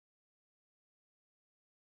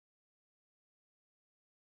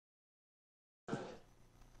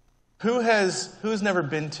Who's never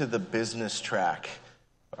been to the business track,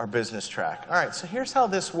 our business track? All right, so here's how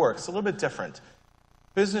this works. It's a little bit different.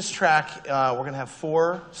 Business track, we're going to have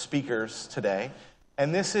 4 speakers today,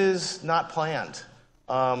 and this is not planned.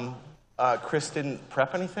 Chris didn't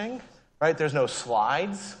prep anything, right? There's no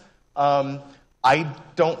slides. I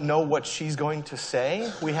don't know what she's going to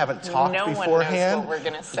say. We haven't talked beforehand. No one knows what we're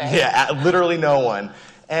going to say. Yeah, literally no one.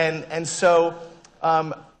 And so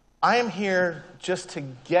I am here just to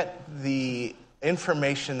get the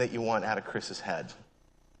information that you want out of Chris's head.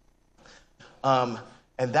 And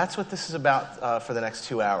that's what this is about for the next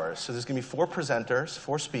 2 hours. So there's going to be 4 presenters,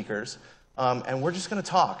 4 speakers, and we're just going to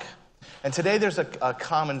talk. And today there's a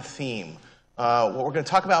common theme. What we're going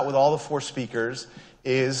to talk about with all the 4 speakers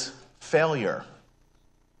is failure,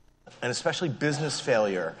 and especially business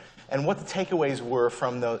failure, and what the takeaways were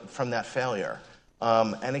from that failure.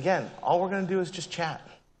 And again, all we're going to do is just chat.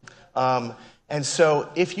 And so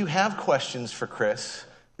if you have questions for Chris,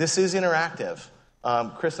 this is interactive.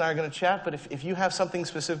 Chris and I are going to chat, but if you have something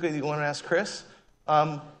specifically that you want to ask Chris,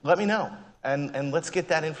 let me know, and let's get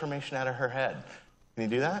that information out of her head. Can you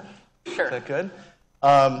do that? Sure. Is that good?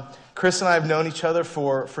 Chris and I have known each other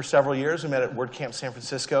for several years. We met at WordCamp San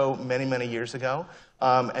Francisco many, many years ago.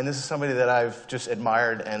 And this is somebody that I've just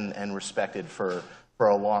admired and respected for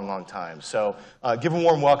a long, long time. So give a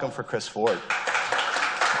warm welcome for Chris Ford.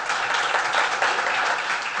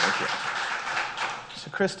 Thank you. So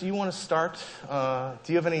Chris, do you want to start?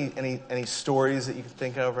 Do you have any stories that you can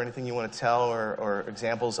think of or anything you want to tell or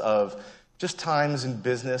examples of just times in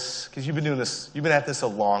business? Because you've been at this a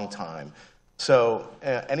long time. So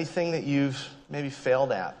anything that you've maybe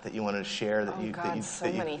failed at that you wanted to share that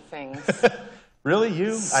so many things. Really?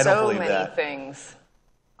 I don't believe that. So many things.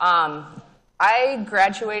 I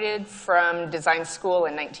graduated from design school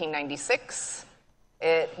in 1996.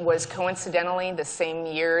 It was coincidentally the same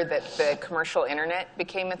year that the commercial internet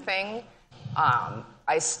became a thing.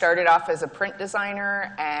 I started off as a print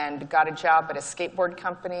designer and got a job at a skateboard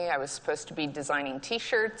company. I was supposed to be designing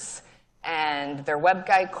T-shirts. And their web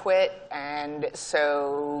guy quit, and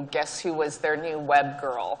so guess who was their new web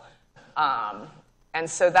girl? And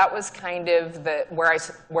so that was kind of where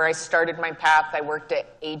I started my path. I worked at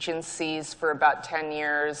agencies for about 10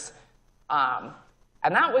 years.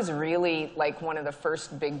 And that was really like one of the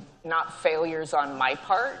first big, not failures on my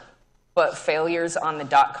part, but failures on the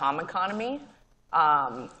dot-com economy.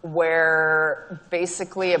 Where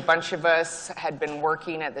basically a bunch of us had been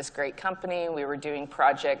working at this great company. We were doing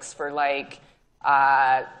projects for like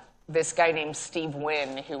this guy named Steve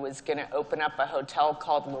Wynn, who was going to open up a hotel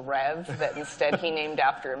called Le Rêve that instead he named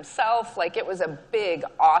after himself. Like, it was a big,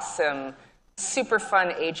 awesome, super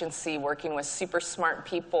fun agency working with super smart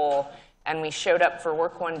people. And we showed up for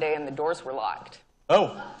work one day and the doors were locked.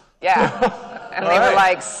 Oh. Yeah, and they were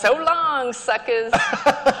like, so long, suckers.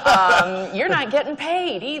 You're not getting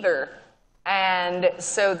paid either. And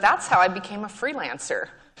so that's how I became a freelancer.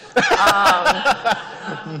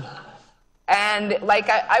 And like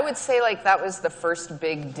I would say like that was the first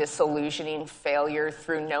big disillusioning failure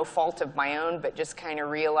through no fault of my own, but just kind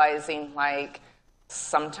of realizing like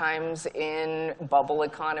sometimes in bubble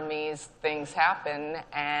economies things happen,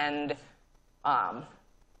 and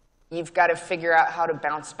you've got to figure out how to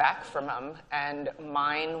bounce back from them. And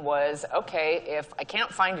mine was, okay, if I can't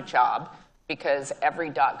find a job because every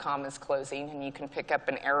dot-com is closing and you can pick up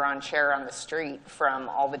an Aeron chair on the street from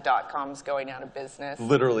all the dot-coms going out of business.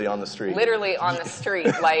 Literally on the street. Literally on the street.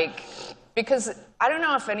 Like, because I don't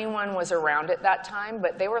know if anyone was around at that time,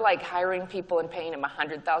 but they were like hiring people and paying them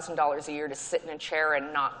 $100,000 a year to sit in a chair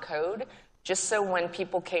and not code, just so when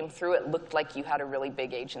people came through, it looked like you had a really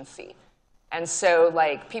big agency. And so,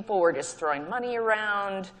 like, people were just throwing money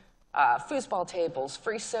around, foosball tables,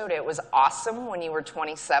 free soda. It was awesome when you were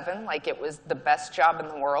 27. Like, it was the best job in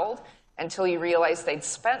the world until you realized they'd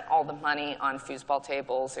spent all the money on foosball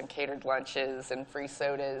tables and catered lunches and free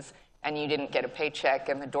sodas, and you didn't get a paycheck,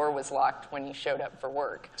 and the door was locked when you showed up for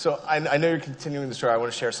work. So I know you're continuing the story. I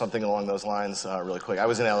want to share something along those lines really quick. I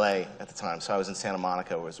was in LA at the time, so I was in Santa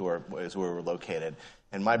Monica, was where we were located.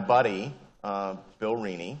 And my buddy, Bill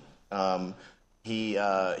Reaney,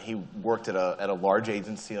 he worked at a large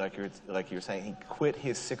agency, like you were saying. He quit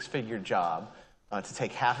his 6-figure job to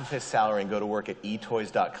take half of his salary and go to work at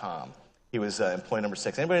eToys.com. He was employee number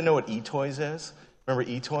 6. Anybody know what eToys is? Remember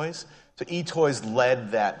eToys? So eToys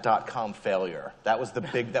led that dot-com failure. That was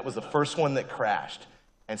the first one that crashed.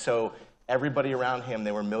 And so everybody around him,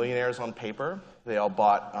 they were millionaires on paper. They all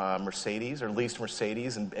bought Mercedes or leased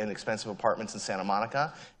Mercedes and expensive apartments in Santa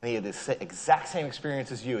Monica. And he had the exact same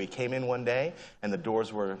experience as you. He came in one day and the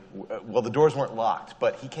doors were, well, the doors weren't locked,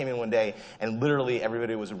 but he came in one day and literally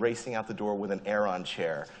everybody was racing out the door with an Aeron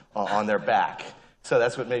chair on their back. So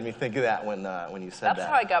that's what made me think of that when you said that. That's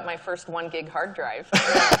how I got my first 1 gig hard drive.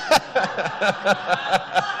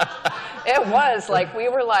 It was like, we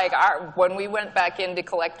were like, when we went back in to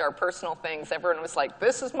collect our personal things, everyone was like,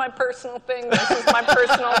 this is my personal thing, this is my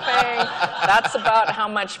personal thing. That's about how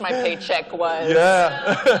much my paycheck was.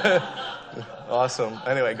 Yeah. Awesome.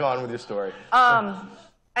 Anyway, go on with your story.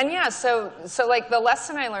 And yeah, so like the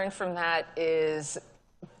lesson I learned from that is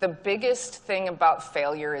the biggest thing about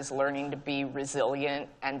failure is learning to be resilient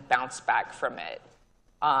and bounce back from it.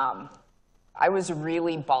 I was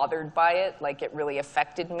really bothered by it, like it really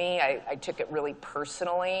affected me. I took it really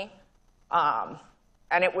personally.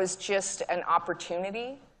 And it was just an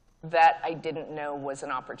opportunity that I didn't know was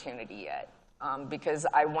an opportunity yet. Because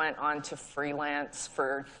I went on to freelance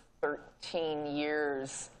for 13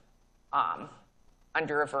 years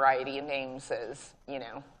under a variety of names as, you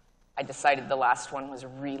know, I decided the last one was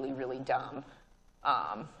really, really dumb.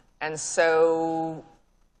 And so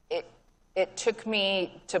it took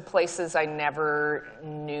me to places I never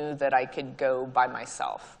knew that I could go by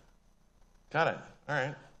myself. Got it. All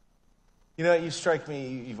right. You know, you strike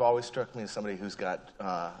me, you've always struck me as somebody who's got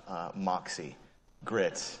moxie,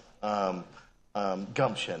 grit,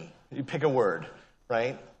 gumption. You pick a word,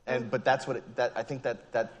 right? But that's what I think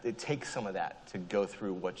that it takes some of that to go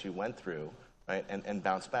through what you went through, right, and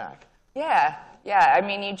bounce back. Yeah. I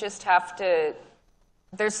mean, you just have to.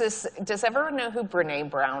 There's this. Does everyone know who Brené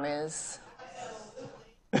Brown is?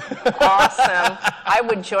 Awesome. I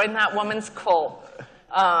would join that woman's cult.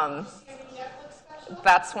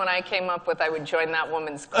 That's when I came up with I would join that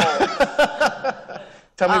woman's cult.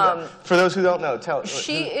 Tell me, for those who don't know, tell.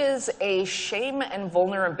 She is a shame and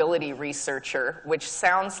vulnerability researcher, which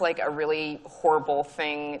sounds like a really horrible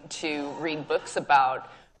thing to read books about.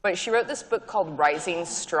 But she wrote this book called Rising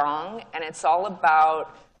Strong, and it's all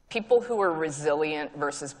about people who are resilient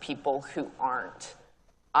versus people who aren't.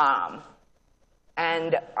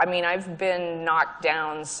 And I mean, I've been knocked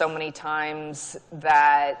down so many times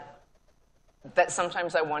that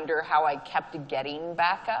sometimes I wonder how I kept getting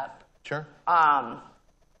back up. Sure.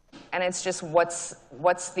 And it's just what's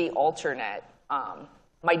the alternate?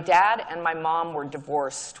 My dad and my mom were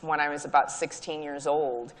divorced when I was about 16 years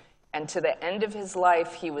old. And to the end of his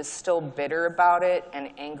life, he was still bitter about it and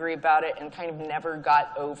angry about it and kind of never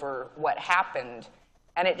got over what happened.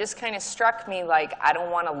 And it just kind of struck me like I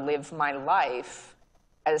don't want to live my life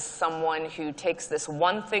as someone who takes this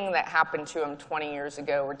one thing that happened to him 20 years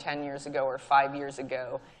ago or 10 years ago or 5 years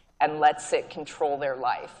ago and lets it control their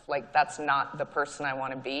life. Like, that's not the person I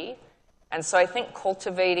want to be. And so I think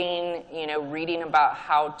cultivating, you know, reading about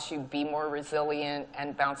how to be more resilient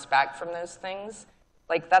and bounce back from those things,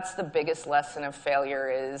 like, that's the biggest lesson of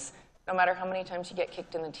failure is no matter how many times you get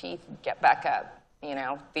kicked in the teeth, get back up. You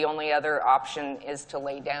know, the only other option is to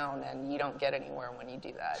lay down, and you don't get anywhere when you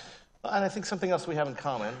do that. And I think something else we have in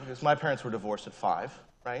common, because my parents were divorced at 5,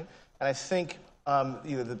 right? And I think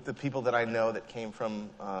the people that I know that came from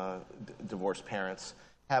divorced parents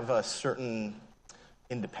have a certain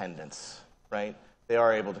independence, right? They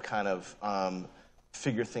are able to kind of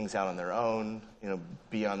figure things out on their own, you know,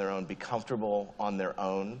 be on their own, be comfortable on their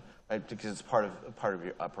own, right? Because it's part of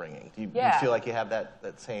your upbringing. Do you feel like you have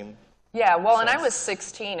that same? Yeah, well, and I was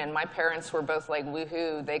 16, and my parents were both like,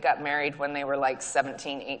 woohoo, they got married when they were like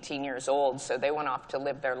 17, 18 years old, so they went off to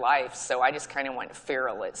live their life, so I just kind of went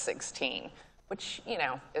feral at 16, which, you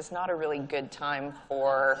know, is not a really good time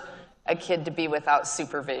for a kid to be without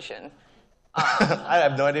supervision. I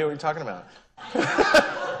have no idea what you're talking about.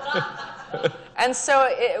 And so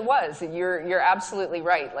it was. You're absolutely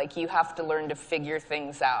right. Like, you have to learn to figure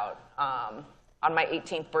things out. On my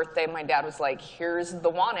 18th birthday, my dad was like, here's the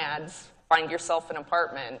want ads, find yourself an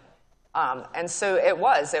apartment. And so it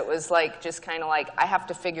was like, just kind of like, I have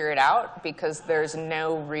to figure it out because there's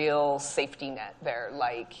no real safety net there.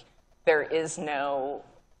 Like, there is no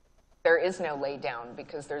lay down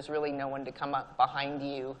because there's really no one to come up behind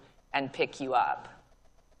you and pick you up.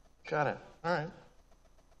 Got it. All right.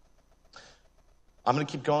 I'm going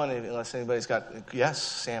to keep going unless anybody's got... Yes,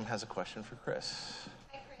 Sam has a question for Chris.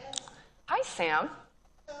 Hi, Chris. Hi, Sam.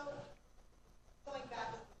 So, going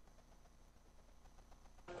back,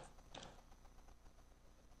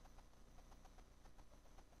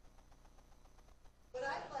 what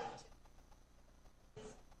I'd like to know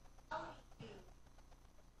is how do you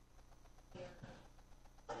hear?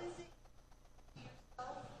 What is it to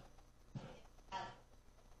yourself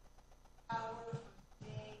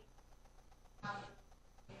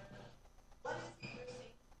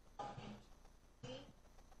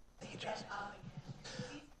Jesse. get up again. It's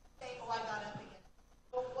easy to say, oh, I got up again.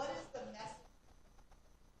 But what is the message?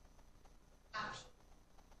 Action.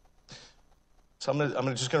 So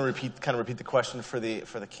I'm just going to repeat the question for the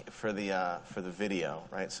video,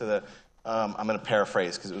 right? So I'm going to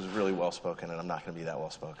paraphrase because it was really well spoken, and I'm not going to be that well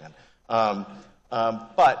spoken. But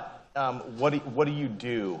what do you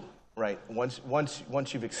do, right? Once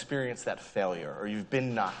you've experienced that failure or you've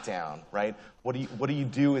been knocked down, right? What do you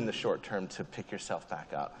do in the short term to pick yourself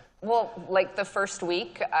back up? Well, like the first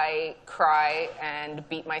week, I cry and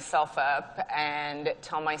beat myself up and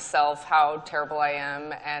tell myself how terrible I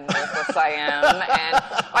am and worthless I am. And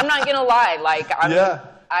I'm not going to lie,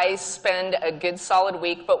 I spend a good solid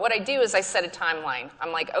week. But what I do is I set a timeline.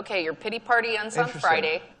 I'm like, okay, your pity party ends on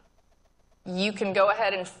Friday. You can go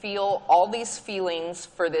ahead and feel all these feelings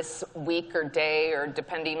for this week or day, or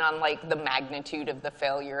depending on like the magnitude of the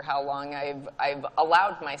failure, how long I've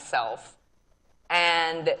allowed myself.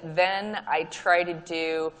 And then I try to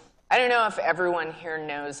do, I don't know if everyone here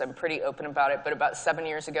knows, I'm pretty open about it, but about 7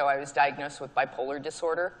 years ago I was diagnosed with bipolar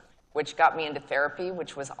disorder, which got me into therapy,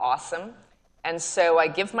 which was awesome. And so I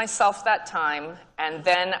give myself that time, and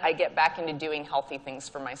then I get back into doing healthy things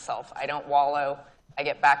for myself. I don't wallow. I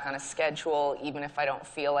get back on a schedule, even if I don't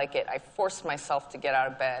feel like it. I force myself to get out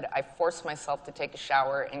of bed. I force myself to take a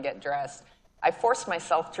shower and get dressed. I force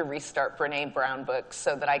myself to restart Brené Brown books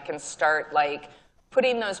so that I can start like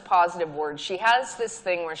putting those positive words. She has this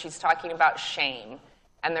thing where she's talking about shame,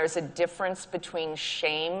 and there's a difference between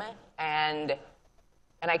shame and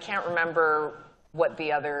I can't remember what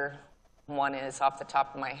the other one is off the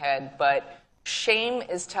top of my head, but shame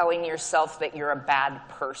is telling yourself that you're a bad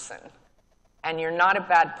person. And you're not a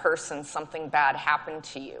bad person, something bad happened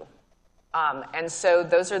to you. And so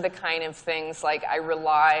those are the kind of things, like I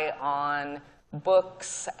rely on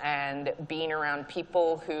books and being around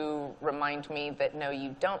people who remind me that no,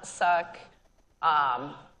 you don't suck,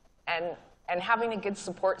 and having a good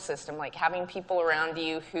support system, like having people around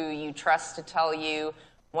you who you trust to tell you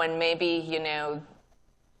when maybe,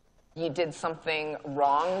 you did something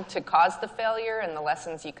wrong to cause the failure and the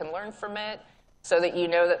lessons you can learn from it, so that you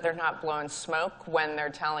know that they're not blowing smoke when they're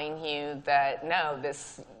telling you that, no,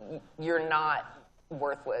 you're not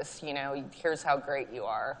worthless. Here's how great you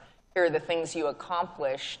are. Here are the things you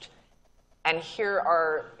accomplished, and here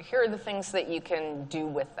are the things that you can do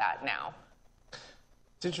with that now.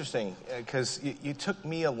 It's interesting because you took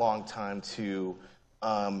me a long time to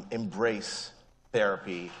embrace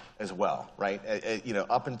therapy as well, right?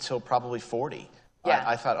 Up until probably 40. Yeah.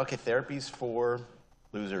 I thought, okay, therapy's for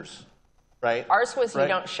losers. Right? Ours was right. You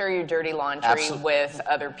don't share your dirty laundry with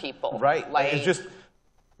other people. Right. Like, it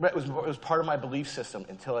was part of my belief system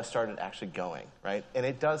until I started actually going, right? And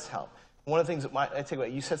it does help. One of the things that I take away,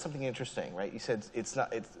 you said something interesting, right? You said it's not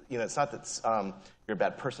that you're a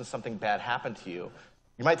bad person, something bad happened to you.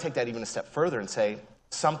 You might take that even a step further and say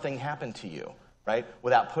something happened to you, right?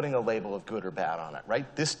 Without putting a label of good or bad on it, right?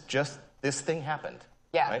 This thing happened.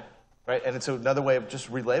 Yeah. Right? And it's another way of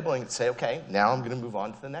just relabeling it, say, okay, now I'm going to move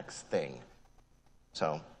on to the next thing.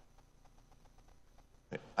 So,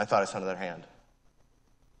 I thought I saw another hand.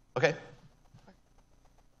 Okay.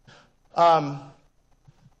 One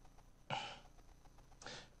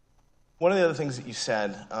of the other things that you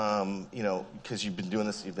said, because you've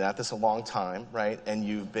been at this a long time, right? And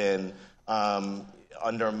you've been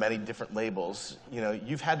under many different labels,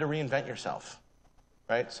 you've had to reinvent yourself,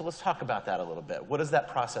 right? So let's talk about that a little bit. What does that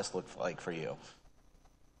process look like for you?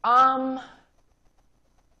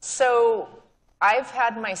 So I've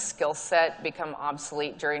had my skill set become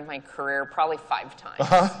obsolete during my career probably 5 times.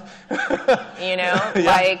 Yeah.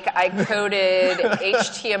 Like I coded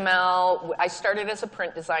HTML. I started as a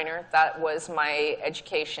print designer. That was my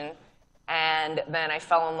education. And then I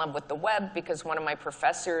fell in love with the web because one of my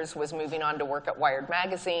professors was moving on to work at Wired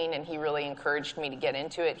Magazine, and he really encouraged me to get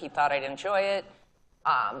into it. He thought I'd enjoy it.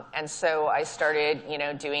 And so I started,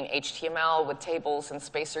 doing HTML with tables and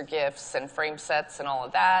spacer GIFs and frame sets and all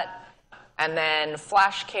of that. And then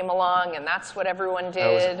Flash came along, and that's what everyone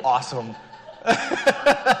did. That was awesome.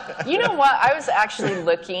 You know what? I was actually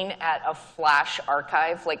looking at a Flash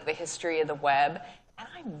archive, like the history of the web, and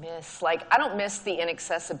I don't miss the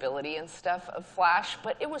inaccessibility and stuff of Flash,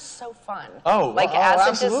 but it was so fun. As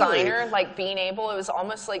absolutely. A designer, it was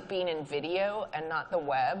almost like being in video and not the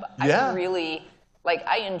web. Yeah.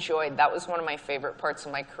 I enjoyed, that was one of my favorite parts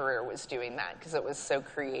of my career, was doing that because it was so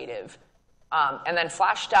creative. And then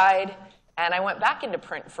Flash died, and I went back into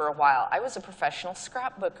print for a while. I was a professional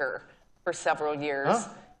scrapbooker for several years. Huh?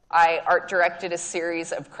 I art directed a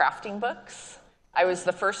series of crafting books, I was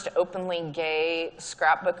the first openly gay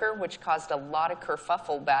scrapbooker, which caused a lot of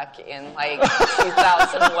kerfuffle back in like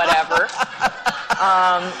 2000 whatever.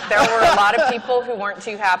 There were a lot of people who weren't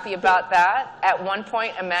too happy about that. At one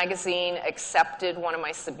point, a magazine accepted one of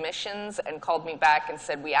my submissions and called me back and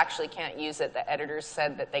said, we actually can't use it. The editors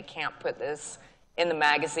said that they can't put this in the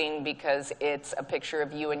magazine because it's a picture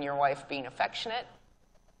of you and your wife being affectionate.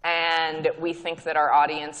 And we think that our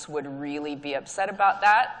audience would really be upset about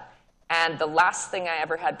that. And the last thing I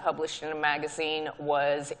ever had published in a magazine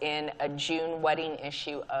was in a June wedding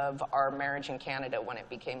issue of Our Marriage in Canada when it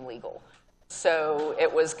became legal. So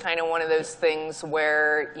it was kind of one of those things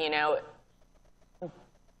where, you know,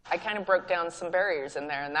 I kind of broke down some barriers in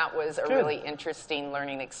there, and that was a really interesting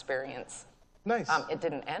learning experience. Nice. It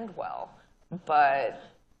didn't end well, but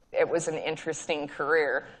it was an interesting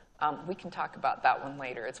career. We can talk about that one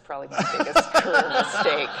later. It's probably my biggest career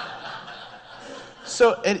mistake.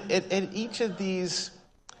 So at each of these,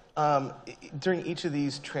 during each of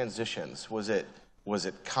these transitions, was it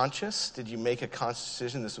conscious? Did you make a conscious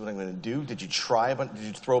decision, this is what I'm going to do? Did you try did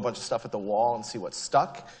you throw a bunch of stuff at the wall and see what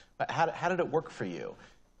stuck? How did it work for you?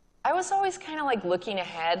 I was always kind of like looking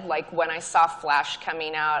ahead. Like when I saw Flash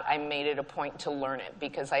coming out, I made it a point to learn it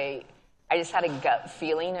because I just had a gut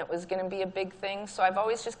feeling it was going to be a big thing. So I've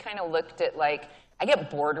always just kind of looked at like, I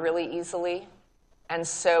get bored really easily. And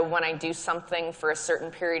so when I do something for a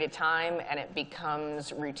certain period of time and it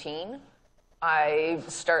becomes routine, I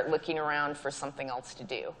start looking around for something else to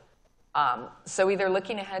do. So either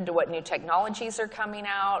looking ahead to what new technologies are coming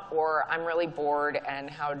out, or I'm really bored and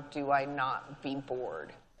how do I not be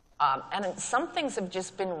bored? And some things have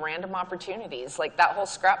just been random opportunities. Like that whole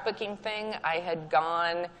scrapbooking thing, I had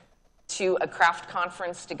gone to a craft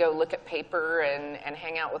conference to go look at paper and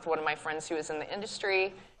hang out with one of my friends who was in the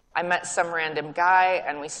industry. I met some random guy,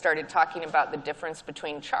 and we started talking about the difference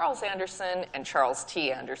between Charles Anderson and Charles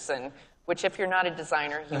T. Anderson, which if you're not a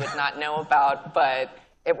designer, you would not know about, but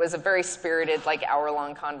it was a very spirited, like,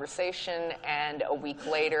 hour-long conversation, and a week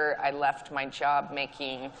later, I left my job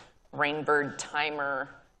making Rainbird timer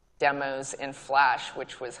demos in Flash,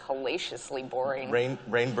 which was hellaciously boring.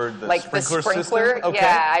 Rainbird, the like sprinkler the sprinkler, system? Okay.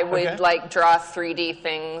 Yeah, I would like draw 3D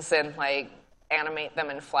things and like animate them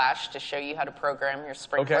in Flash to show you how to program your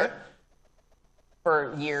sprinkler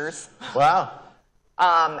for years. Wow.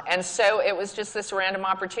 And so it was just this random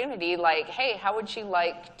opportunity, like, hey, how would you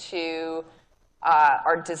like to,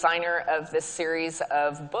 our designer of this series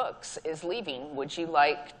of books is leaving. Would you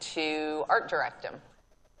like to art direct him?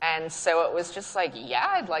 And so it was just like, yeah,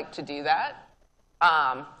 I'd like to do that.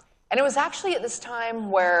 And it was actually at this time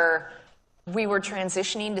where we were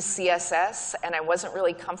transitioning to CSS, and I wasn't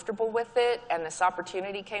really comfortable with it, and this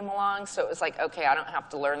opportunity came along, so it was like, okay, I don't have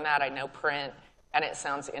to learn that. I know print, and it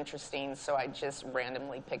sounds interesting, so I just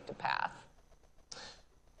randomly picked a path.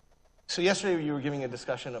 So yesterday you were giving a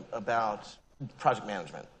discussion about project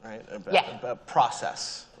management, right? About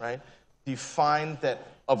process, right? Do you find that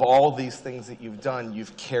of all these things that you've done,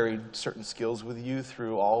 you've carried certain skills with you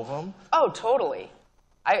through all of them? Oh, totally.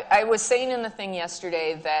 I was saying in the thing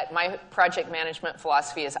yesterday that my project management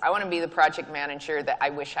philosophy is I want to be the project manager that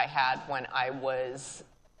I wish I had when I was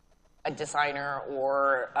a designer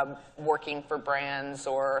or working for brands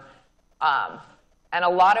or and a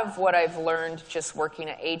lot of what I've learned just working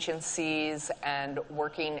at agencies and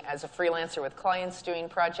working as a freelancer with clients doing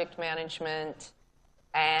project management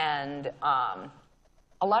and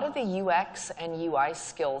a lot of the UX and UI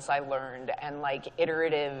skills I learned and like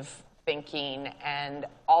iterative thinking and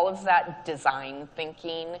all of that design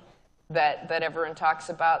thinking that everyone talks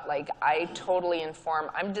about, like I totally inform.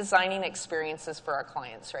 I'm designing experiences for our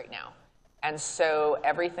clients right now. And so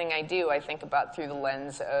everything I do, I think about through the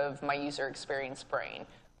lens of my user experience brain,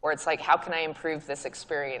 where it's like, how can I improve this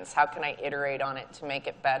experience? How can I iterate on it to make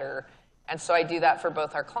it better? And so I do that for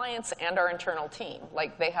both our clients and our internal team.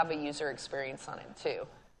 Like they have a user experience on it too.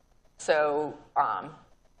 So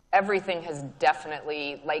everything has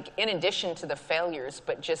definitely, like in addition to the failures,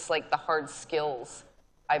 but just like the hard skills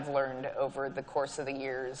I've learned over the course of the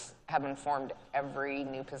years have informed every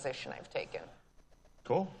new position I've taken.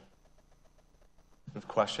 Cool. You have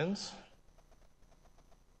questions?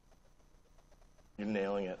 You're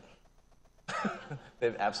nailing it. They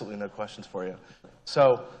have absolutely no questions for you.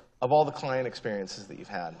 So, of all the client experiences that you've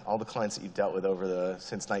had, all the clients that you've dealt with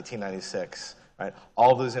since 1996, right?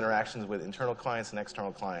 All those interactions with internal clients and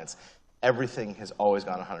external clients, everything has always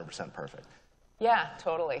gone 100% perfect. Yeah,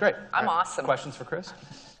 totally. Great. I'm right. awesome. Questions for Chris?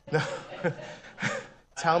 No.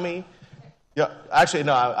 Tell me. Yeah, actually,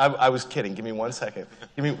 no, I was kidding. Give me 1 second.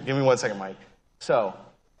 Give me 1 second, Mike. So,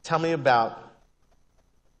 tell me about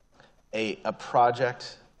a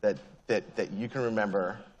project that that you can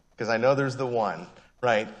remember, because I know there's the one,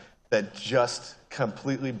 right, that just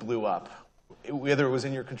completely blew up, whether it was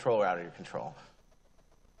in your control or out of your control?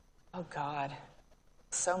 Oh, God.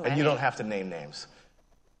 So many. And you don't have to name names.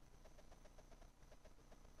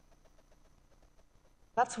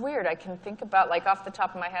 That's weird. I can think about, like, off the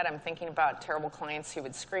top of my head, I'm thinking about terrible clients who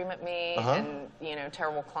would scream at me and, you know,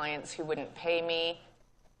 terrible clients who wouldn't pay me.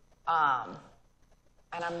 And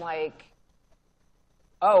I'm like,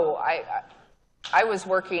 oh, I was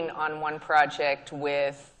working on one project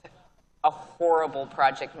with a horrible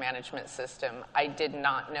project management system. I did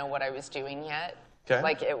not know what I was doing yet. Okay.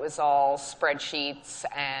 Like, it was all spreadsheets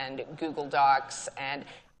and Google Docs, and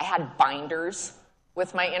I had binders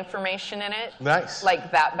with my information in it. Nice.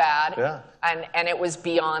 Like, that bad. Yeah. And it was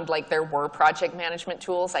beyond, like, there were project management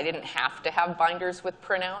tools. I didn't have to have binders with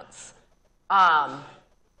printouts.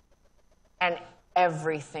 And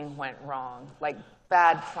everything went wrong. Like,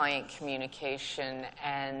 bad client communication,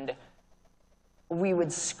 and we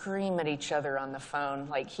would scream at each other on the phone.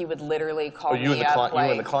 Like, he would literally call me up. You and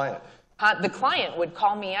the client. The client would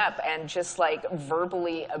call me up and just, like,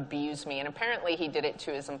 verbally abuse me. And apparently he did it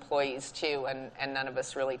to his employees, too, and none of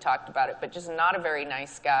us really talked about it. But just not a very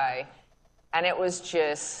nice guy. And it was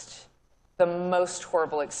just the most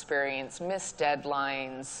horrible experience. Missed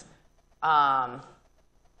deadlines.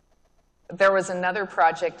 There was another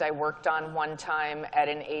project I worked on one time at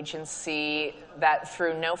an agency that,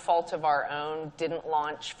 through no fault of our own, didn't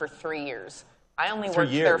launch for 3 years. I only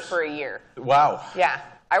worked there for a year. Wow. Yeah.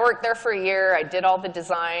 I worked there for a year. I did all the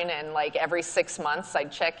design, and, like, every 6 months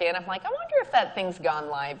I'd check in. I'm like, I wonder if that thing's gone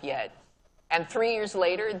live yet. And 3 years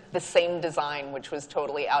later, the same design, which was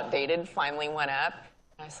totally outdated, finally went up.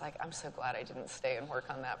 And I was like, I'm so glad I didn't stay and work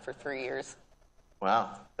on that for 3 years.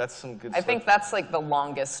 Wow. That's some good I think that's, like, the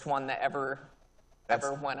longest one that ever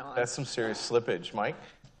went on. That's some serious slippage. Mike?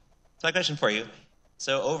 So my question for you.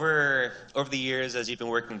 So over the years, as you've been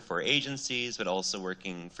working for agencies, but also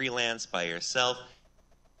working freelance by yourself,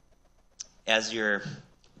 as you're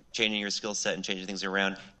changing your skill set and changing things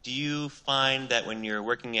around, do you find that when you're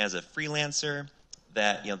working as a freelancer,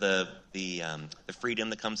 that, you know, the freedom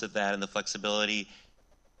that comes with that and the flexibility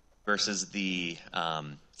versus the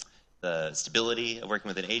stability of working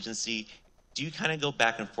with an agency, do you kind of go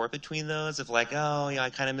back and forth between those of, like, oh, you know, I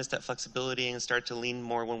kind of miss that flexibility and start to lean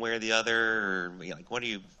more one way or the other, or, you know, like, what do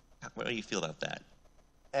you feel about that?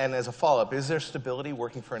 And as a follow-up, is there stability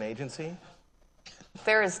working for an agency?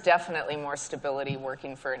 There is definitely more stability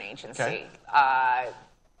working for an agency. Okay.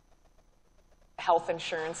 Health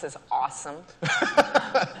insurance is awesome.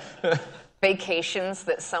 Vacations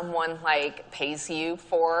that someone, like, pays you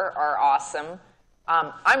for are awesome.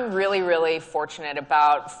 I'm really, really fortunate.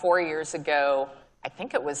 About 4 years ago, I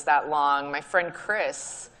think it was that long, my friend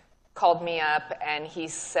Chris called me up and he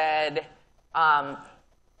said, I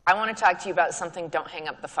want to talk to you about something, don't hang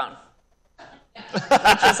up the phone.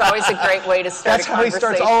 Which is always a great way to start a conversation. That's how he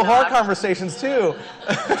starts all of our conversations, too.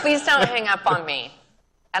 Please don't hang up on me.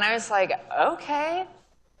 And I was like, okay.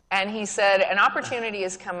 And he said, an opportunity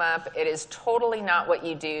has come up. It is totally not what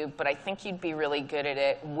you do, but I think you'd be really good at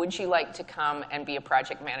it. Would you like to come and be a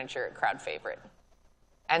project manager at Crowd Favorite?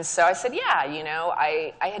 And so I said, yeah. You know,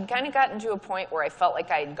 I had kind of gotten to a point where I felt like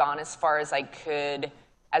I had gone as far as I could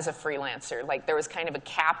as a freelancer. Like, there was kind of a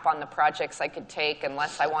cap on the projects I could take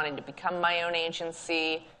unless I wanted to become my own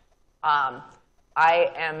agency. I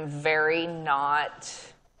am very not,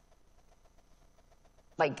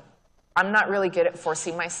 like, I'm not really good at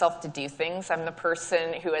forcing myself to do things. I'm the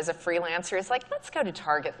person who, as a freelancer, is like, let's go to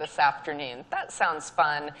Target this afternoon. That sounds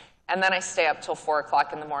fun. And then I stay up till 4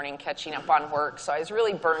 o'clock in the morning catching up on work. So I was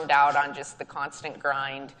really burned out on just the constant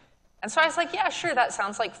grind. And so I was like, yeah, sure, that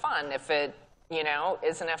sounds like fun. If it, you know,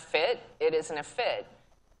 isn't a fit, it isn't a fit.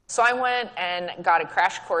 So I went and got a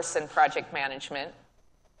crash course in project management.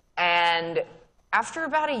 And after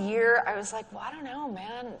about a year, I was like, well, I don't know,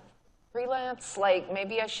 man. Freelance, like,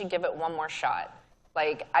 maybe I should give it one more shot.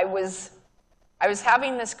 Like, I was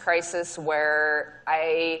having this crisis where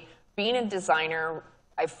being a designer,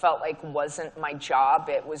 I felt like wasn't my job.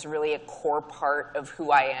 It was really a core part of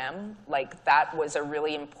who I am. Like, that was a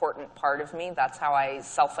really important part of me. That's how I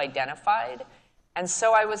self-identified. And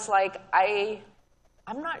so I was like,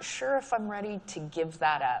 I'm not sure if I'm ready to give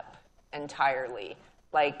that up entirely.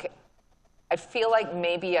 Like, I feel like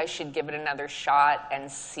maybe I should give it another shot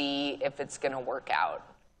and see if it's going to work out.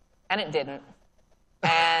 And it didn't.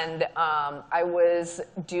 And I was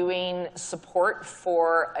doing support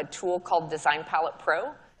for a tool called Design Palette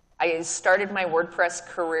Pro. I started my WordPress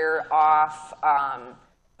career off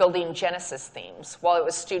building Genesis themes. Well, it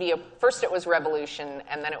was first it was Revolution,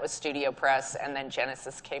 and then it was Studio Press, and then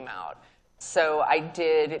Genesis came out. So I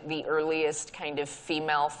did the earliest kind of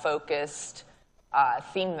female-focused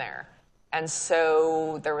theme there. And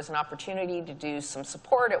so there was an opportunity to do some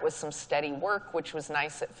support. It was some steady work, which was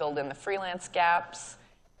nice. It filled in the freelance gaps.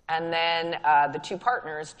 And then the two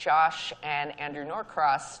partners, Josh and Andrew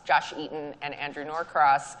Norcross, Josh Eaton and Andrew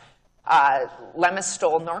Norcross, Lemus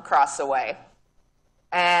stole Norcross away.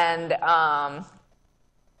 And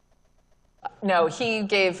no, he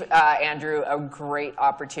gave Andrew a great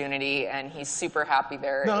opportunity, and he's super happy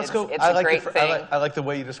there. No, let's go. It's a great thing. I like the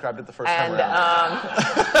way you described it the first time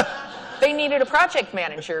around. They needed a project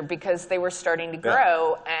manager because they were starting to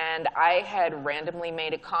grow, and I had randomly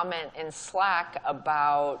made a comment in Slack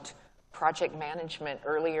about project management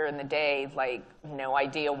earlier in the day, like no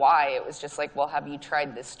idea why. It was just like, well, have you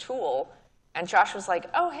tried this tool? And Josh was like,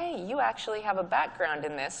 oh, hey, you actually have a background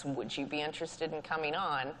in this. Would you be interested in coming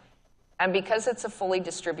on? And because it's a fully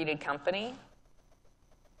distributed company,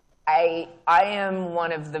 I am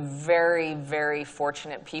one of the very, very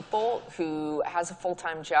fortunate people who has a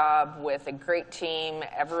full-time job with a great team.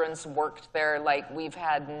 Everyone's worked there. Like, we've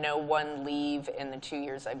had no one leave in the 2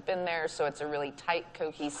 years I've been there, so it's a really tight,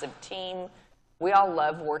 cohesive team. We all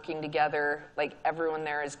love working together. Like, everyone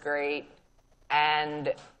there is great.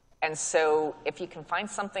 And so if you can find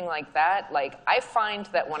something like that, like, I find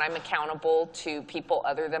that when I'm accountable to people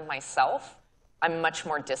other than myself, I'm much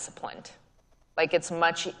more disciplined. Like, it's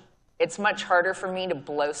much harder for me to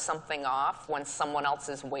blow something off when someone else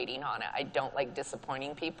is waiting on it. I don't like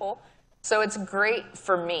disappointing people. So it's great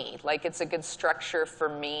for me. Like, it's a good structure for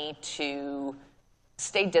me to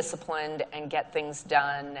stay disciplined and get things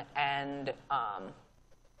done. And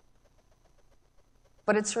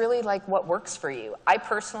but it's really like what works for you. I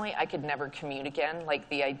could never commute again. Like,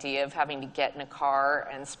 the idea of having to get in a car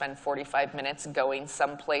and spend 45 minutes going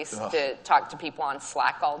someplace to talk to people on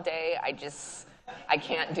Slack all day, I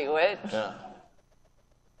can't do it. Yeah.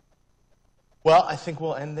 Well, I think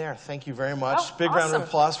we'll end there. Thank you very much. Oh, Big round of awesome.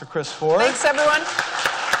 applause for Chris Ford. Thanks, everyone.